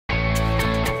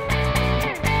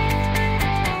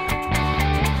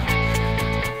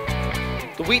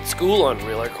Wheat School on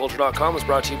RealAgriculture.com is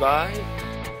brought to you by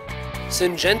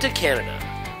Syngenta Canada,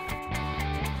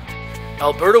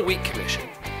 Alberta Wheat Commission,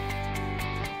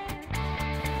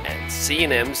 and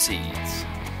C&M Seeds.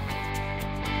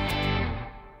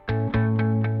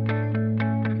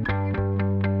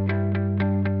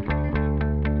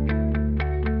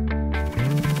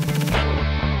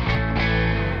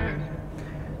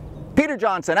 Peter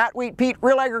Johnson at Wheat Pete,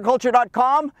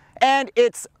 RealAgriculture.com, and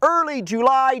it's early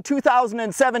July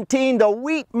 2017. The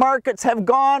wheat markets have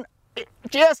gone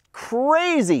just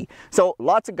crazy. So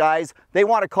lots of guys, they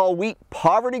want to call wheat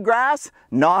poverty grass.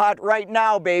 Not right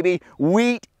now, baby.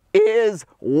 Wheat is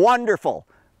wonderful.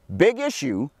 Big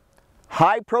issue,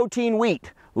 high protein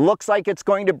wheat. Looks like it's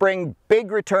going to bring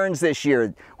big returns this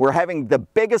year. We're having the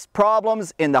biggest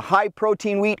problems in the high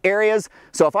protein wheat areas.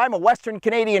 So if I'm a Western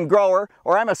Canadian grower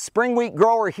or I'm a spring wheat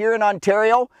grower here in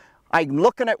Ontario, I'm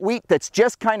looking at wheat that's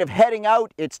just kind of heading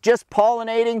out, it's just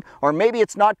pollinating, or maybe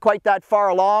it's not quite that far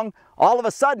along. All of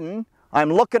a sudden, I'm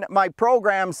looking at my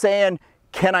program saying,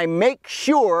 can I make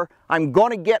sure I'm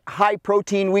going to get high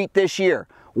protein wheat this year?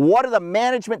 What are the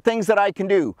management things that I can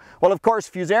do? Well, of course,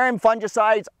 fusarium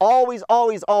fungicides,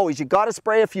 always, you got to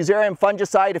spray a fusarium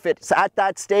fungicide if it's at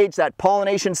that stage, that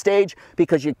pollination stage,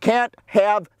 because you can't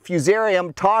have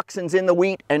fusarium toxins in the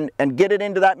wheat and get it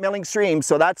into that milling stream,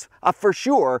 so that's a for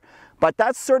sure, but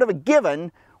that's sort of a given.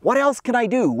 What else can I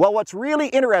do? Well, what's really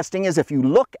interesting is if you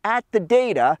look at the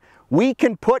data, we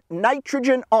can put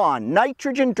nitrogen on.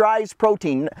 Nitrogen drives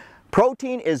protein.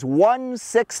 Protein is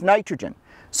 1/6 nitrogen.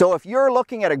 So if you're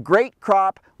looking at a great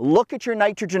crop, look at your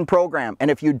nitrogen program. And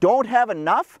if you don't have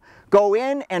enough, go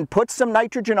in and put some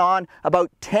nitrogen on about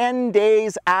 10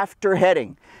 days after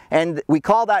heading. And we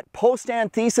call that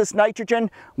post-anthesis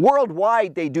nitrogen.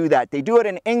 Worldwide they do that. They do it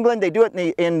in England, they do it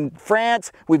in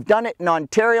France, we've done it in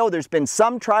Ontario, there's been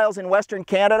some trials in Western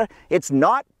Canada. It's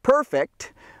not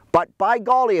perfect, but by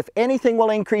golly, if anything will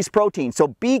increase protein. So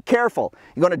be careful.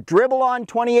 You're going to dribble on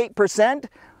 28%.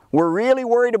 We're really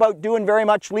worried about doing very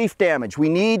much leaf damage. We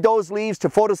need those leaves to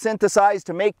photosynthesize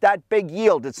to make that big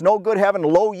yield. It's no good having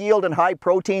low yield and high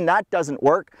protein. That doesn't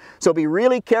work. So be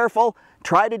really careful.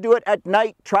 Try to do it at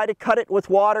night. Try to cut it with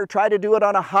water. Try to do it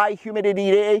on a high humidity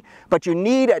day. But you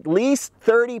need at least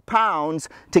 30 pounds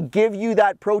to give you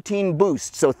that protein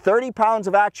boost. So 30 pounds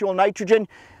of actual nitrogen.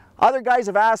 Other guys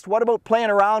have asked, what about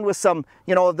playing around with some,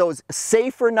 of those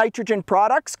safer nitrogen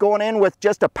products, going in with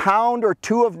just a pound or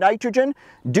 2 of nitrogen?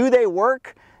 Do they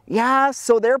work? Yeah,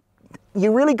 so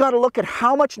you really got to look at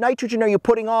how much nitrogen are you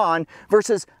putting on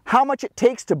versus how much it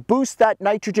takes to boost that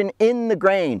nitrogen in the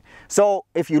grain. So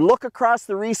if you look across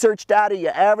the research data, you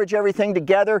average everything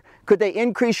together, could they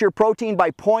increase your protein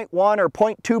by 0.1 or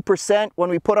 0.2% when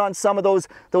we put on some of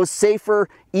those safer,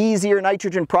 easier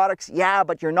nitrogen products? Yeah,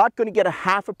 but you're not going to get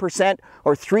 0.5%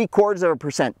 or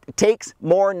 0.75%. It takes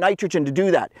more nitrogen to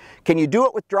do that. Can you do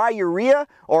it with dry urea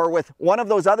or with one of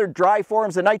those other dry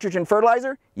forms of nitrogen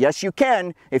fertilizer? Yes, you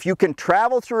can. If you can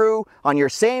travel through on your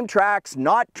same tracks,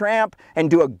 not tramp, and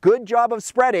do a good job of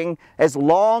spreading, as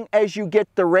long as you get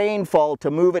the rainfall to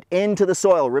move it into the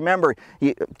soil. Remember,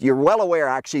 you're well aware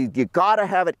actually, you gotta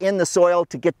have it in the soil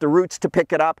to get the roots to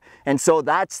pick it up, and so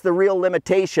that's the real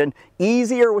limitation.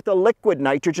 Easier with a liquid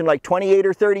nitrogen like 28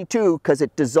 or 32 because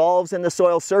it dissolves in the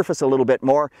soil surface a little bit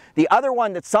more. The other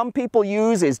one that some people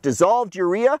use is dissolved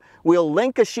urea. We'll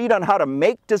link a sheet on how to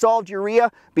make dissolved urea.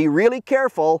 Be really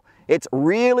careful. It's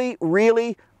really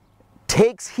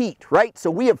takes heat, right?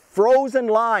 So we have frozen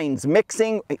lines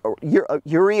mixing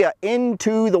urea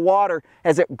into the water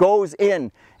as it goes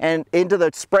in and into the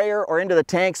sprayer or into the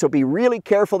tank, so be really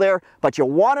careful there. But you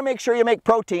want to make sure you make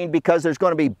protein because there's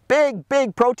going to be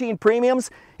big protein premiums.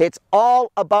 It's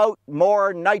all about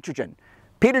more nitrogen.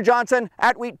 Peter Johnson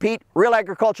at Wheat Pete,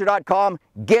 RealAgriculture.com.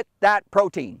 Get that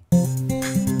protein.